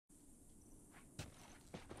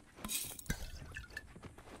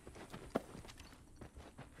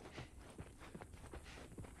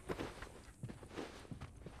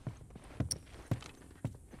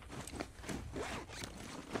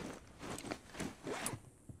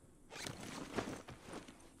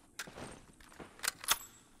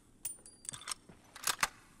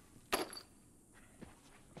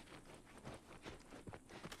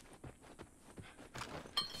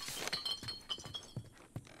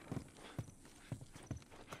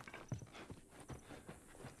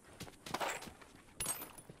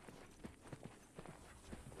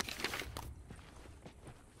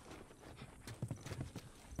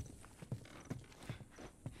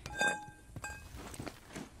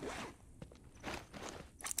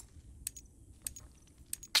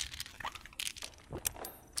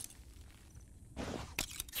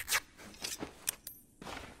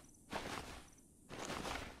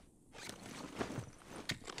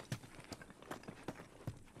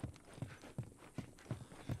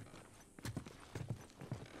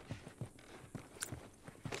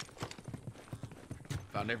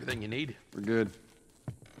Found everything you need? We're good.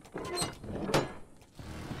 All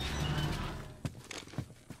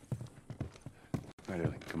right,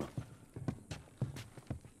 Ellie, come on.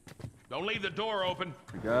 Don't leave the door open.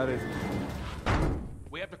 We got it.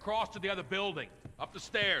 We have to cross to the other building. Up the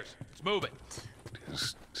stairs. Let's move it.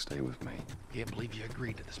 Just stay with me. Can't believe you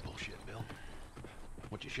agreed to this bullshit, Bill.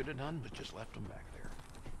 What you should have done was just left them back there.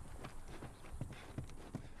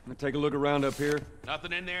 I'm gonna take a look around up here.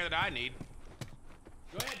 Nothing in there that I need.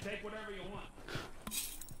 Go ahead, take whatever you want.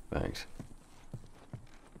 Thanks.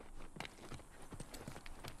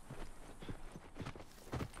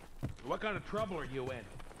 What kind of trouble are you in?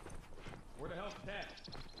 Where the hell's Ted?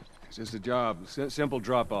 It's just a job. Simple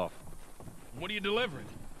drop-off. What are you delivering?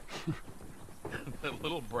 That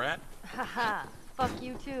little brat? Haha, fuck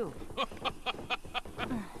you too.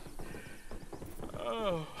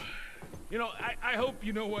 Oh. You know, I hope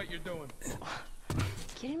you know what you're doing.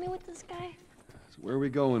 Kidding me with this guy? So where are we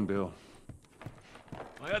going, Bill?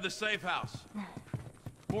 I had the safe house.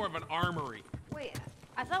 More of an armory. Wait,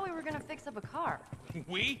 I thought we were gonna fix up a car.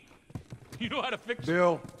 We? You know how to fix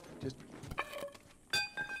Bill, just...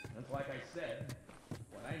 That's like I said.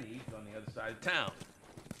 What I need is on the other side of town.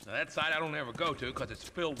 Now that side I don't ever go to because it's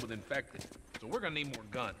filled with infected. So we're gonna need more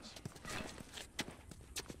guns.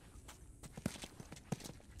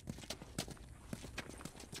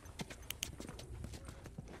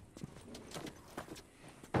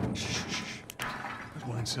 There's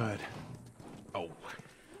one inside. Oh,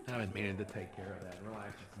 I've been meaning to take care of that.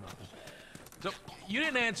 Relax, it's nothing. So, you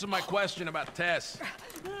didn't answer my question about Tess.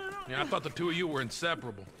 I thought the two of you were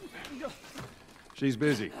inseparable. She's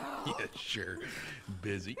busy. Yeah, sure.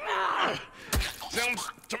 Busy. Sounds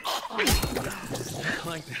to me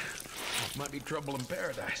like might be trouble in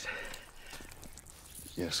paradise.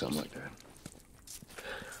 Yeah, something like that.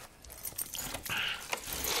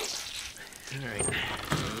 All right,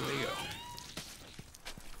 here we go.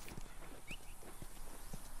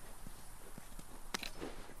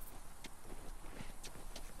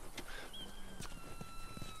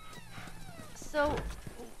 So,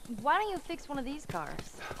 why don't you fix one of these cars?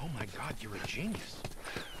 Oh my God, you're a genius.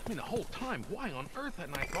 I mean, the whole time, why on earth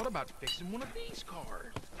hadn't I thought about fixing one of these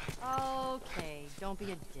cars? Okay, don't be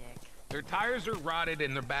a dick. Their tires are rotted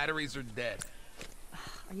and their batteries are dead.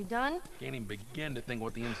 Are you done? Can't even begin to think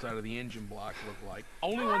what the inside of the engine blocks look like.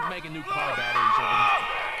 Only ones making new car batteries over.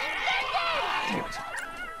 Damn it.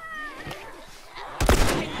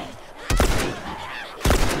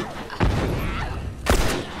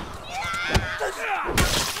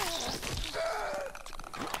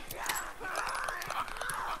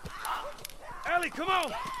 Ellie, come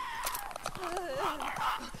on!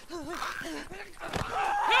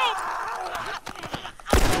 Help!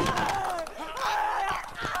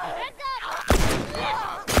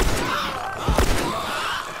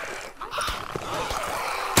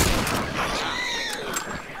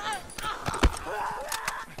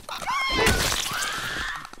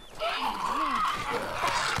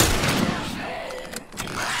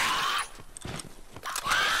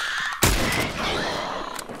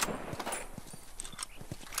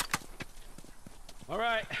 All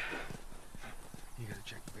right. You gotta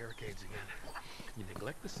check the barricades again. You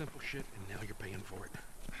neglect the simple shit, and now you're paying for it.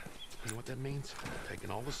 You know what that means? Taking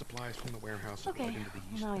all the supplies from the warehouse and right into the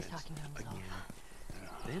east now he's fence talking to himself. again.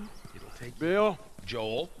 Then it'll take Bill?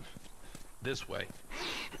 Joel, this way.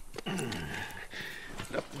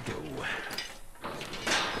 Up we go.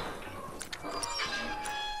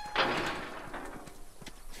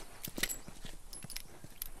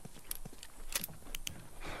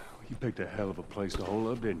 You picked a hell of a place to hole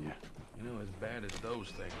up, didn't you? You know, as bad as those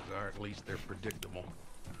things are, at least they're predictable.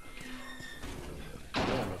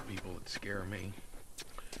 Normal people that scare me.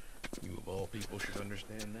 You of all people should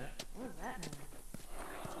understand that. What does that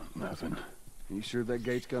mean? Nothing. You sure that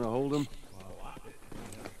gate's gonna hold him? Well, I'll lock it.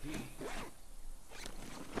 You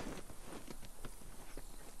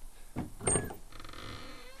got a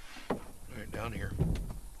key. Right down here.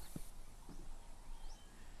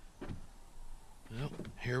 Well,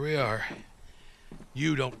 here we are.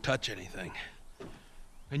 You don't touch anything.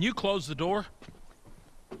 And you close the door?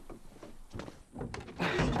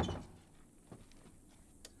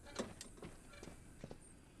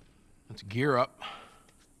 Let's gear up.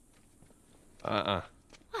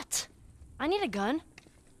 What? I need a gun.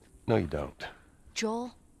 No, you don't.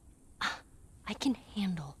 Joel, I can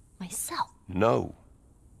handle myself. No.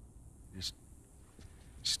 Just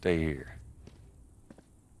stay here.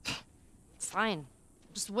 It's fine.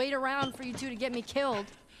 Just wait around for you two to get me killed.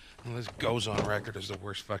 Well, this goes on record as the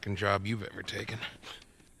worst fucking job you've ever taken.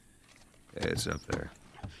 Yeah, it's up there.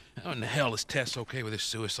 How in the hell is Tess okay with this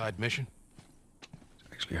suicide mission?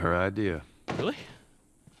 It's Actually, her idea. Really?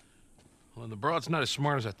 Well, the broad's not as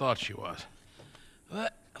smart as I thought she was.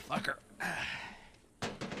 But, fuck her.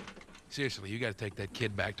 Seriously, you gotta take that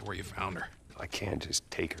kid back to where you found her. I can't just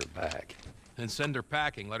take her back. Then send her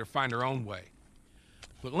packing, let her find her own way.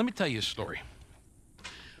 Look, let me tell you a story.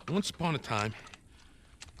 Once upon a time,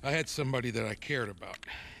 I had somebody that I cared about.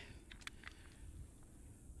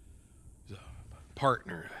 A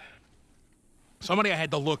partner. Somebody I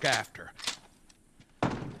had to look after.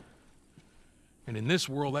 And in this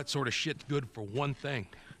world, that sort of shit's good for one thing.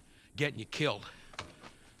 Getting you killed.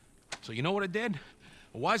 So you know what I did?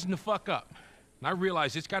 I wisened the fuck up. And I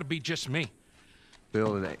realized it's gotta be just me.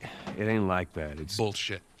 Bill, it ain't like that. It's...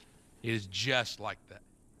 Bullshit. It is just like that.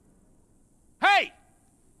 Hey!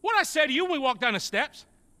 What'd I say to you when we walked down the steps?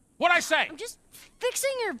 What'd I say? I'm just fixing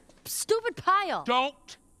your stupid pile.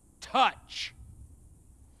 Don't touch.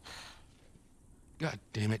 God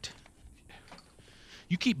damn it.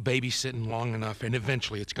 You keep babysitting long enough and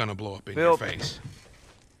eventually it's gonna blow up in Bill, your face.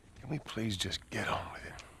 Can we please just get on with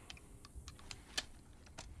it?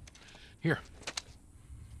 Here.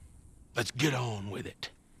 Let's get on with it.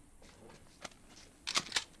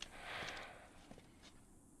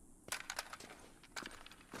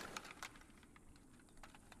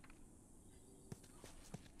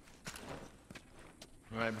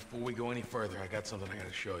 All right, before we go any further, I got something I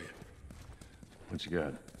gotta show you. What you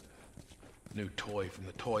got? New toy from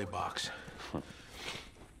the toy box.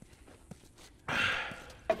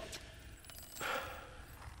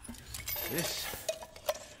 This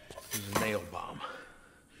is a nail bomb.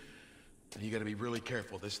 And you gotta be really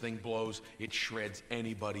careful. This thing blows, it shreds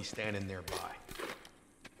anybody standing nearby.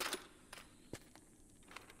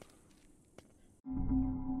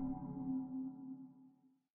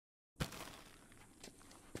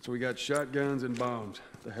 So we got shotguns and bombs.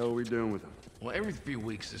 What the hell are we doing with them? Well, every few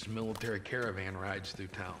weeks this military caravan rides through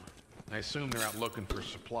town. I assume they're out looking for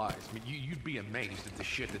supplies. I mean, you'd be amazed at the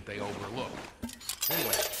shit that they overlook.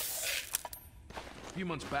 Anyway, a few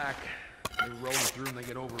months back, they were rolling through and they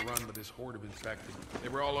get overrun by this horde of infected. They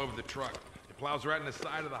were all over the truck. It plows right in the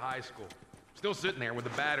side of the high school. Still sitting there with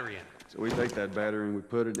the battery in. So we take that battery and we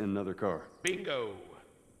put it in another car. Bingo!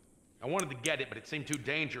 I wanted to get it, but it seemed too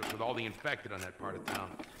dangerous with all the infected on that part of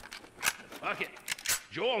town. Fuck it.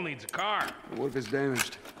 Joel needs a car. What if it's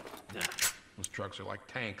damaged? Nah, those trucks are like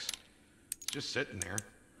tanks. Just sitting there.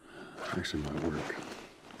 Actually might work.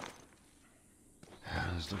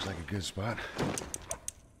 This looks like a good spot.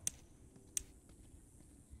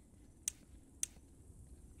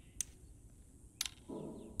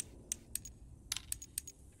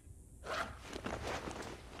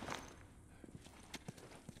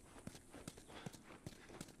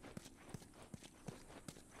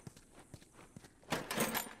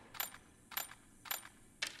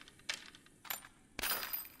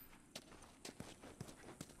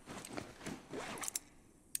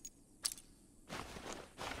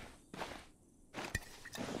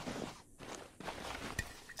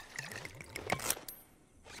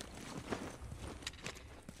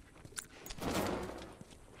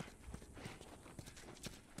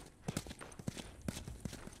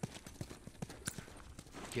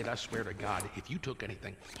 Kid, I swear to God, if you took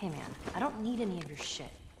anything... Hey, man, I don't need any of your shit.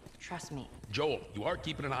 Trust me. Joel, you are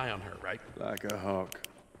keeping an eye on her, right? Like a hawk.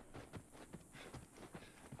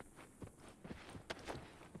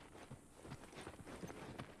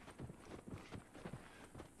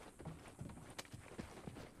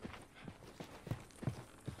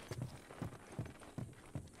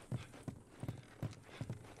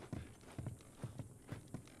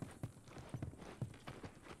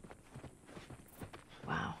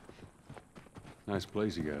 Wow. Nice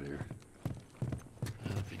place you got here.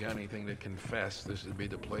 Well, if you got anything to confess, this would be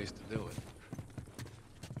the place to do it.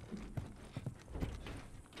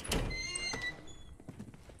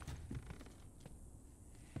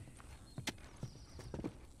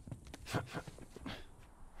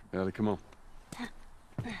 Ellie, come on.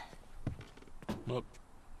 Look,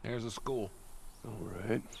 there's a school. All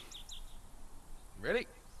right. Ready?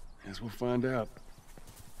 Guess we'll find out.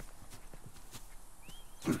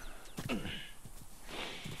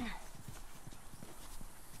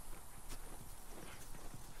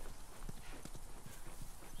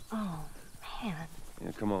 Oh, man.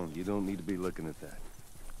 Yeah, come on. You don't need to be looking at that.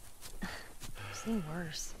 I've seen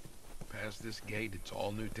worse. Past this gate, it's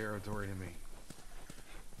all new territory to me.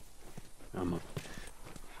 I'm up.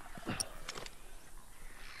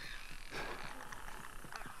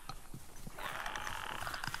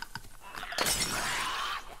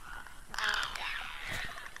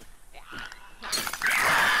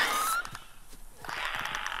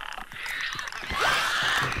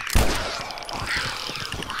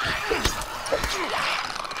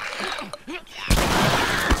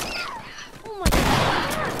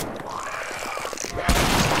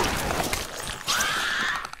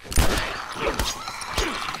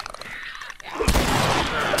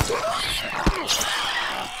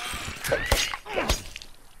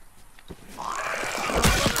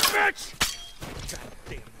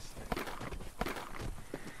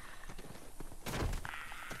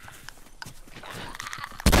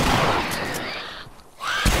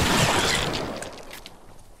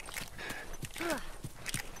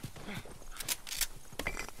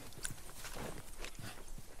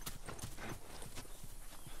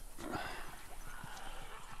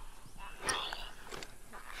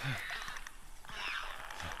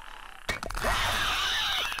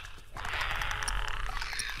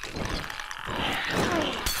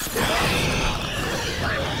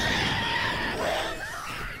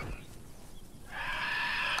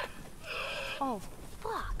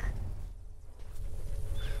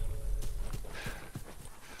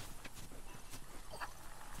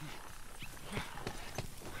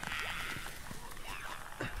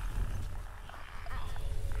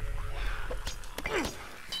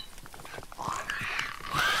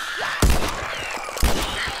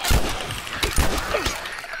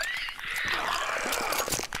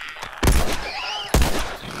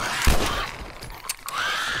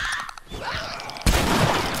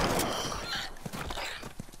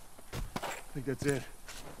 that's it?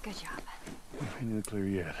 Good job. Ain't in the clear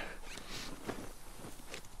yet.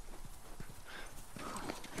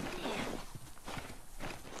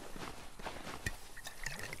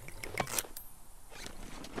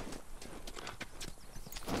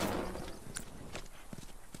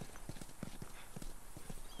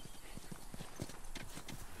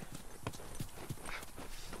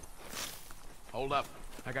 Hold up.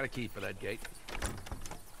 I got a key for that gate.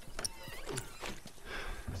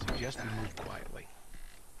 I suggest we move quietly.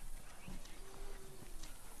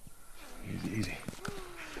 Easy, easy.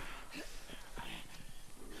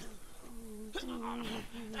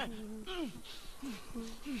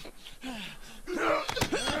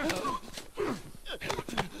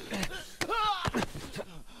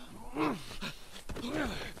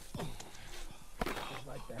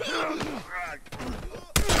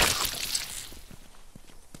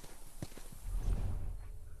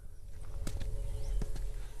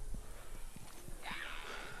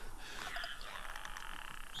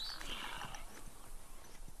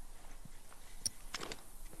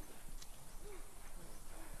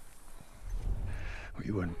 Well,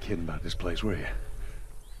 you wasn't kidding about this place, were you?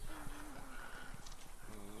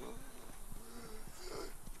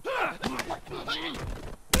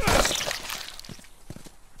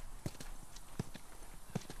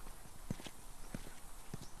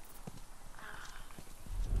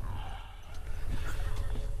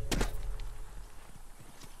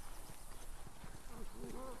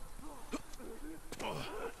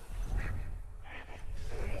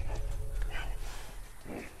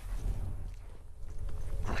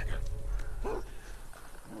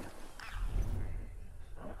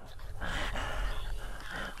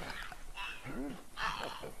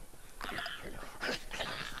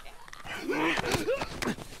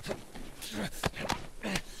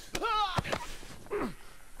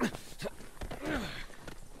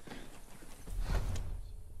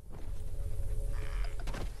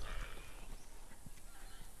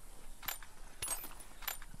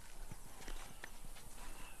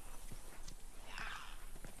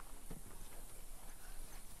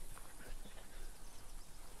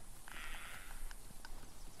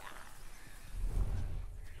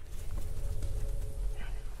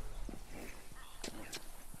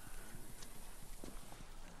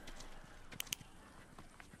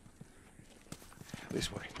 This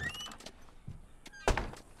way.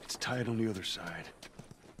 It's tied on the other side.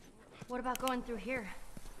 What about going through here?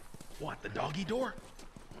 What, the doggy door?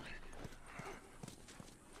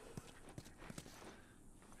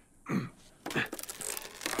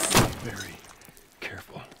 Very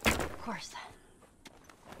careful. Of course.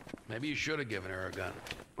 Maybe you should have given her a gun.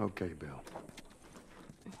 Okay, Bill.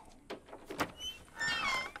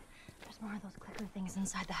 There's more of those clicker things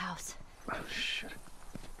inside the house. Oh, shit.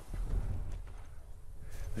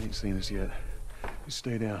 They ain't seen us yet. Just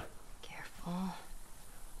stay down. Careful.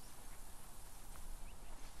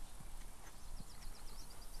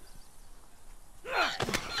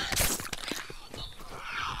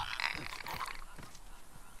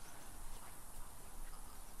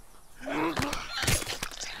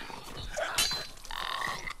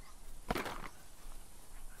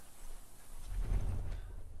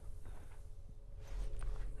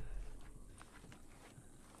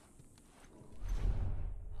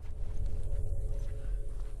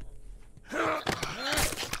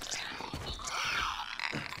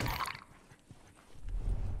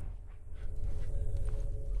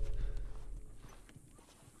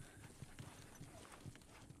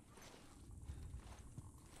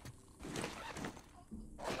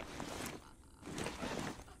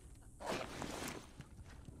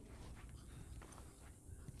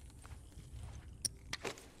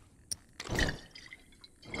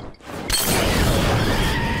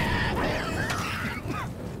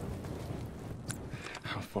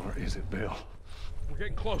 Is it, Bill? We're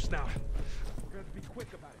getting close now. We're gonna have to be quick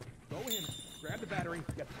about it. Go in, grab the battery,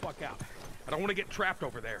 get the fuck out. I don't want to get trapped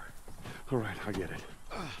over there. All right, I get it.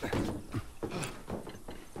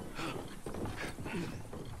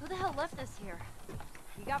 Who the hell left us here?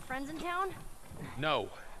 You got friends in town? No.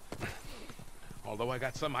 Although I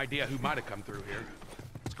got some idea who might have come through here.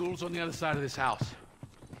 School's on the other side of this house.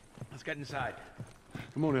 Let's get inside.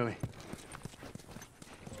 Come on, Ellie.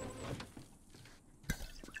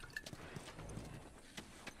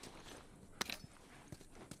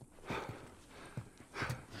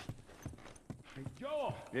 Hey,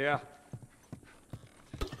 Joel! Yeah.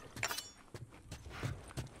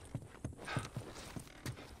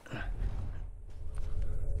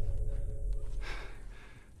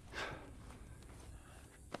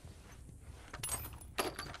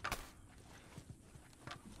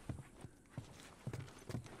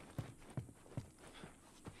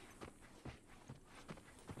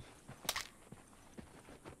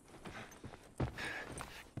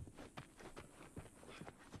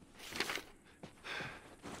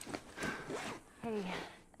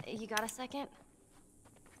 Hey, you got a second?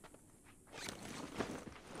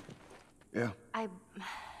 Yeah? I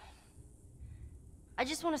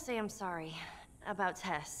just want to say I'm sorry about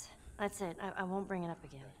Tess. That's it. I won't bring it up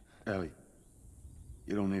again. Ellie,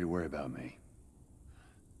 you don't need to worry about me.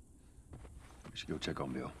 We should go check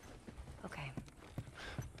on Bill. Okay.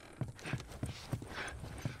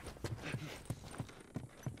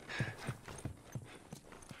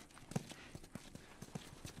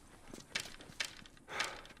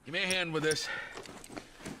 Give me a hand with this.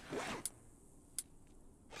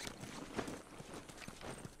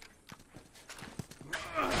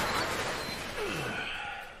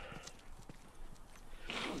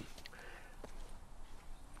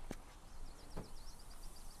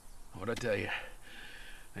 What'd I tell you?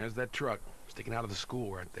 There's that truck sticking out of the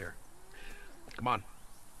school right there. Come on.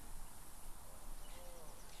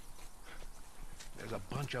 There's a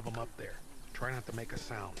bunch of them up there. Try not to make a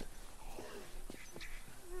sound.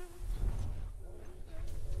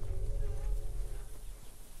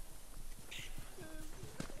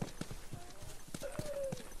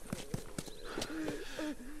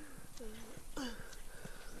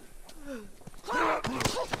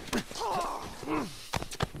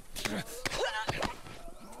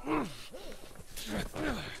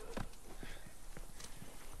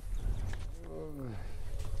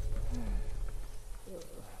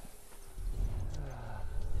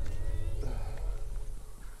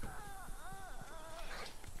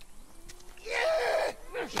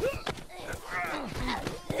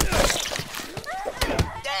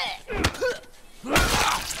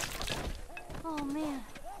 Oh, man.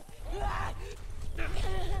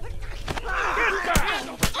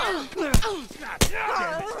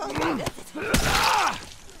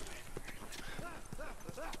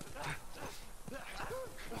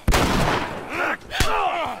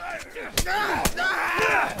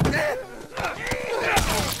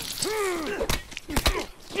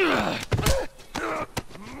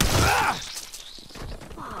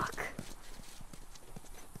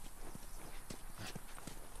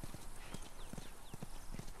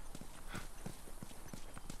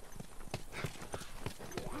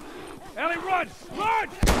 Ellie, run! Run!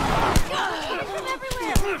 From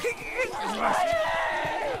everywhere!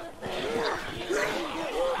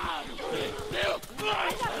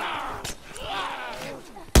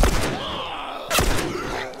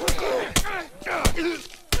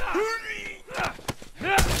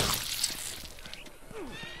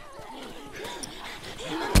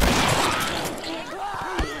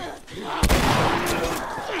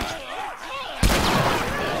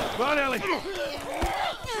 Run, Ellie!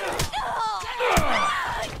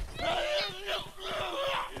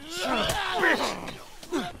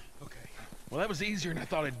 Okay. Well, that was easier than I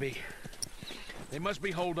thought it'd be. They must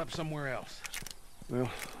be holed up somewhere else.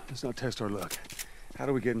 Well, let's not test our luck. How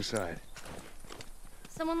do we get inside?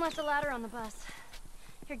 Someone left a ladder on the bus.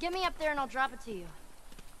 Here, get me up there and I'll drop it to you.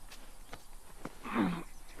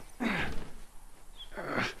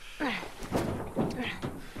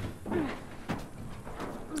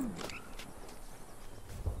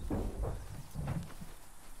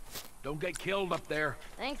 Don't get killed up there.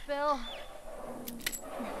 Thanks, Bill.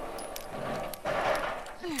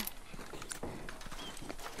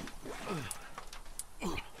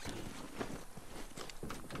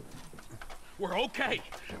 We're okay.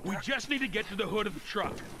 We just need to get to the hood of the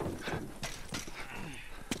truck.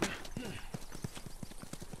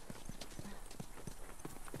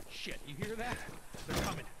 Shit, you hear that? They're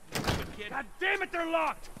coming. Good kid. God damn it, they're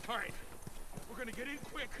locked! All right, we're gonna get in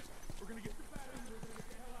quick. We're gonna get the battery. We're gonna get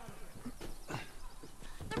the hell out of here.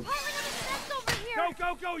 They're piling on the steps over here! Go, go,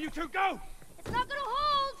 go, you two, go! It's not gonna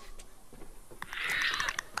hold!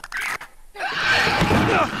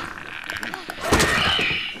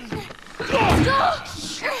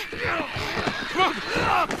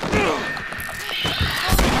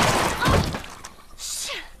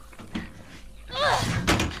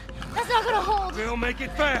 That's not gonna hold! We'll make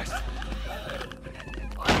it fast!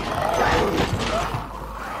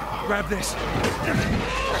 Grab this.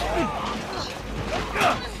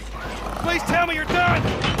 Please tell me you're done!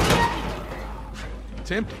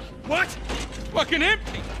 It's empty. What? Fucking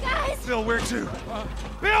empty! Guys! Bill, where to?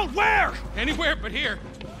 Bill, where? Anywhere but here.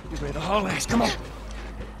 You made the hallways, come on.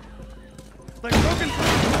 Like broken...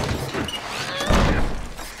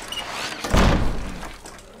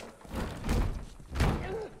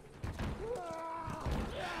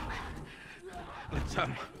 Let's,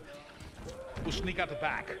 we'll sneak out the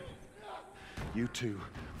back. You two,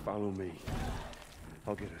 follow me.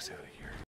 I'll get us out of here.